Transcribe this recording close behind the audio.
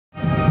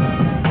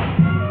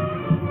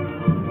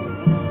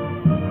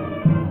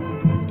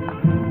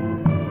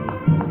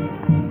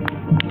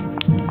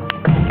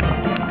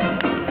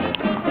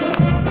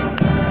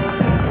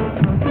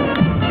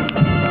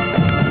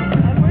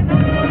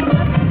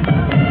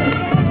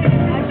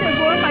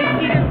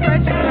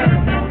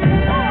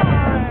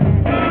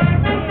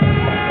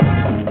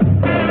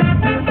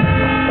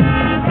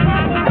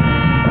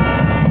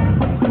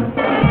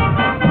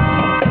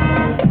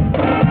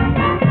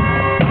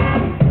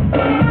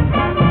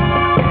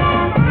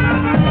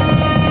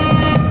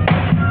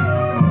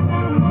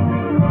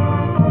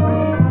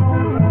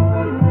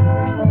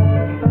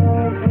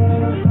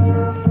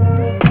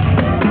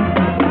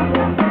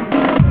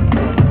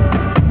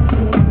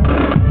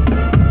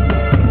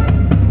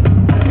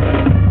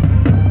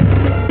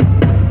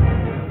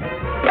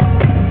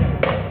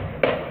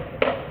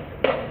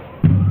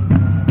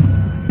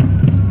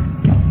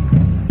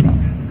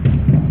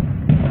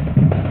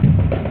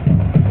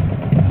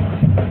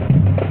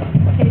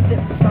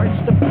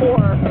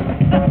before.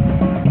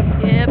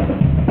 Yep.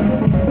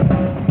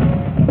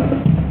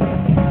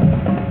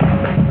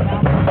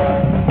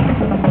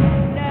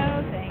 No,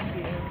 thank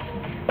you.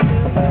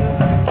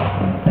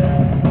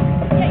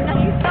 Okay, now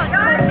you start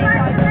talking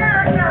about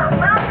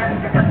Welcome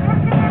to the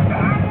 50th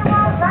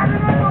annual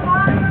Lebanon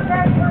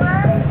PA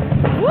Parade.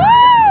 Woo!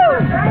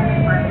 Ready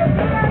for the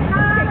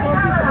Vietnam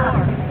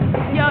color.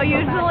 Yo,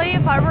 usually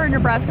if I were in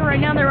Nebraska right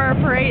now, there were a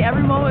parade,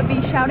 everyone would be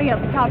shouting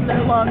at the top of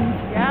their lungs.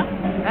 Yeah?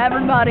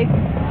 Everybody.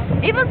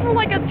 Even for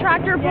like a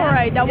tractor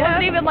parade that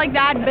wasn't even like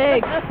that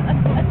big.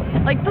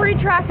 Like 3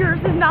 tractors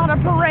is not a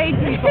parade,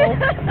 people.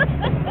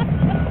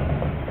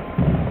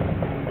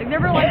 Like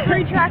there were like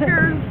 3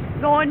 tractors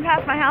going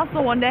past my house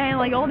the one day, and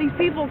like all these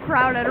people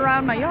crowded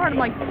around my yard. I'm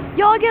like,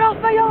 y'all get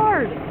off my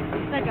yard!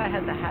 That guy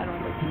has a hat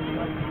on with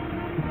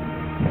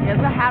He has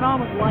a hat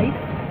on with lights.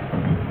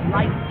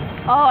 lights.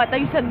 Oh, I thought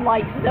you said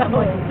lights. No, I'm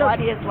like, what?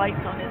 he has lights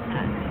on his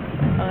hat.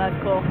 Oh,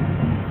 that's cool.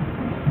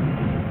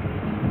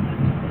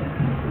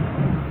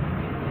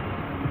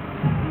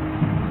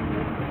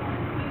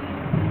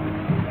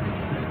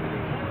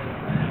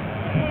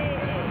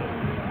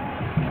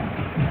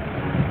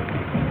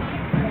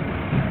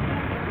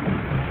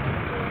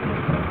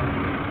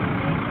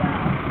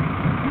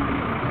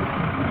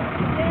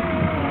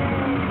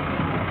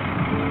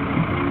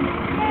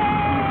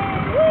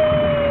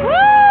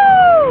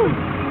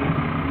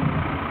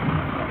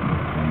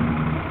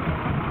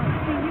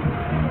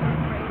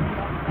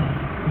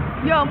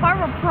 Yo, if I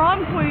were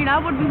prom queen, I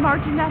would be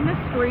marching down this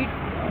street,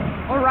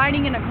 or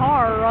riding in a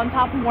car, or on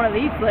top of one of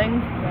these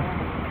things.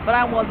 But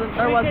I wasn't.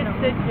 There wasn't. We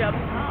could sit you up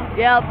top.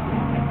 Yep.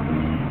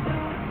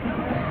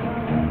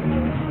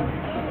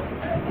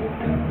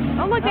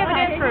 Oh look, they have a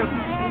dance group.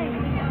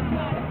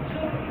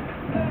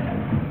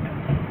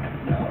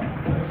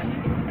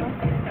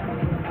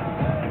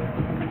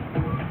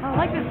 I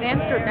like this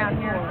dance group down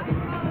here.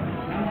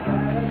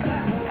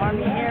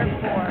 Army Air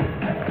Force.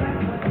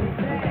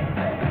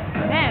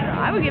 Man,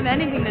 I would give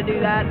anything to do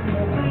that.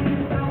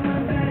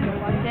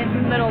 Dance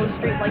in the middle of the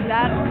street like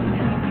that.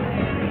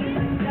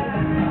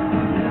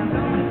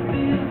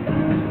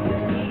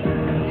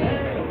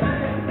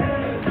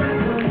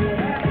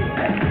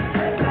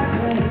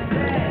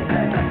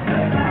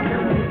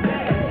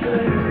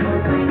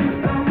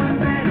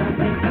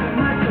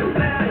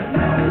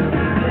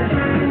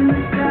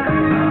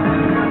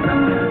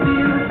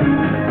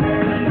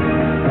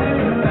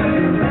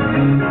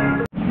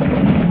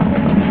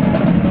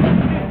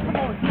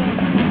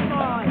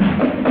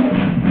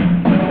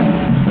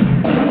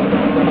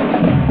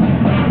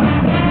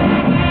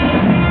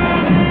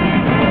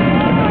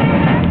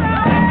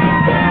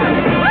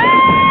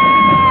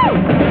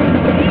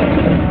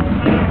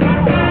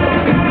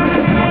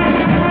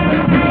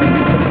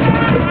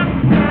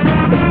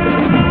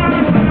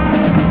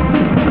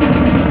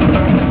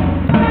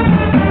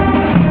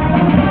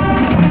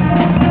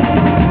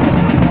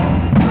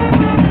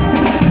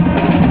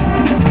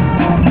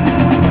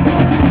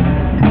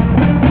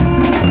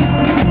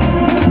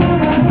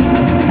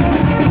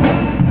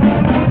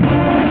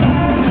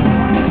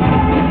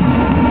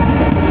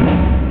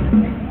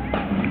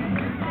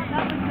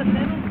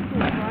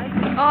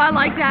 Oh, I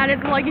like that.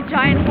 It's like a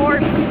giant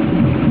horse.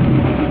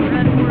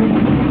 Red horse.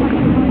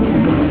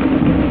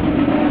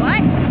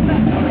 What?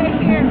 Stay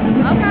here.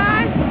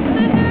 Okay.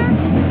 Sit here.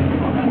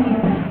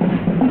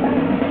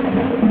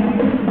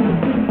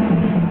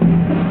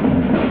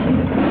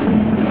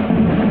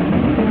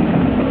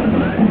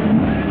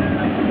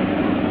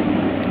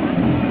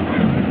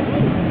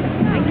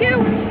 Thank you.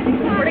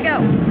 Where'd it go?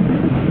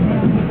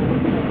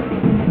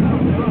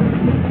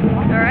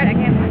 Alright, I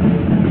can't.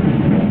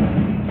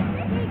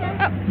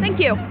 Oh, thank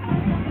you.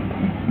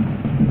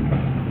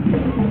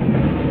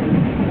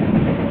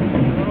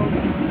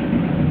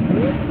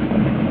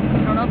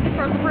 I don't know if it's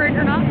part of the parade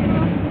or not.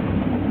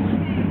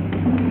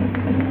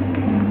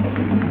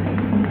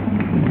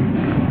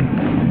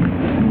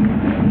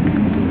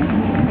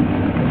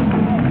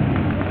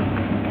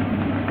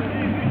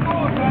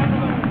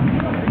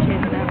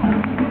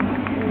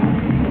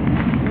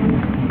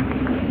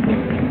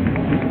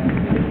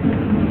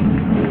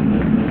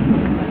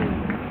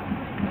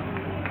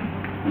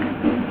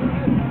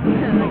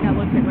 That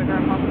looks like my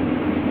grandpa.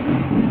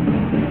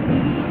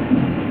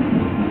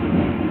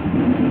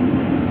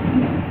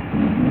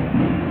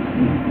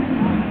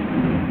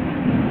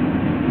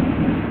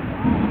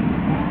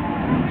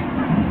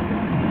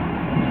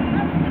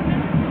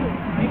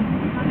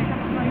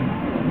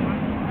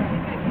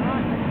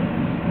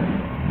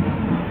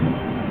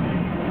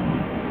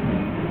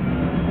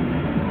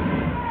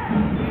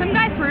 Some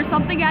guy threw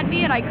something at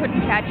me and I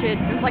couldn't catch it.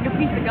 It was like a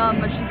piece of gum,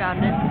 but she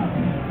found it.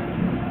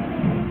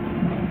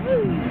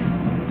 Woo.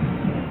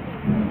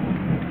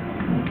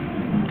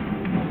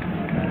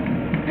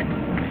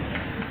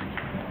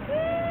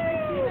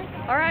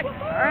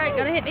 Alright,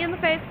 gonna hit me in the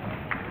face.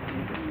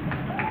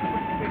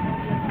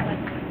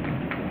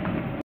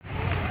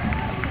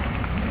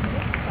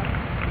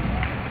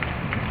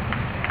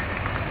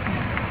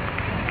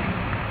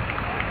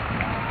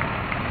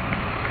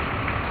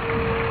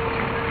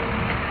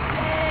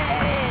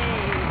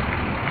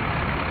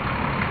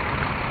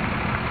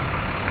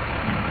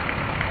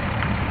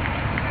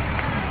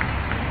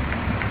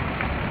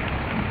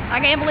 I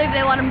can't believe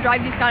they let them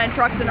drive these kind of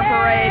trucks in a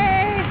parade.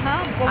 Yay,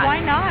 huh? Well,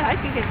 why not? I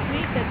think it's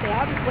neat that they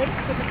all just wait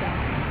for the dog.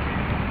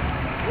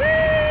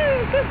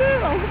 Woo!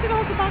 Woo-hoo! Oh, look at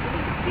all the boxes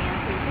of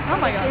candy. Oh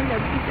my God. In there,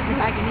 you sit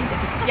back and eat it.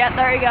 Yeah,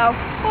 there you go.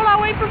 Hold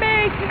on, wait for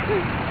me.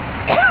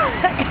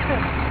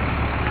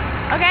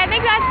 Okay, I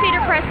think that's Cedar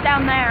Crest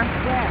down there.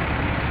 Yeah.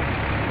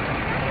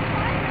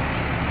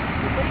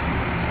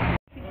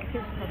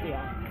 Here's the deal.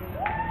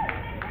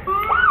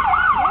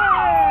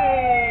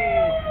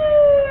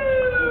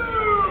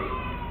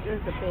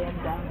 There's a band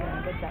down there.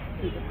 I bet that's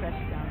Cedar Crest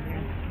down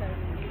there.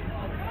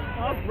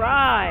 All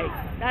right.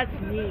 That's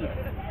neat.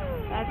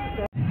 That's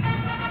good.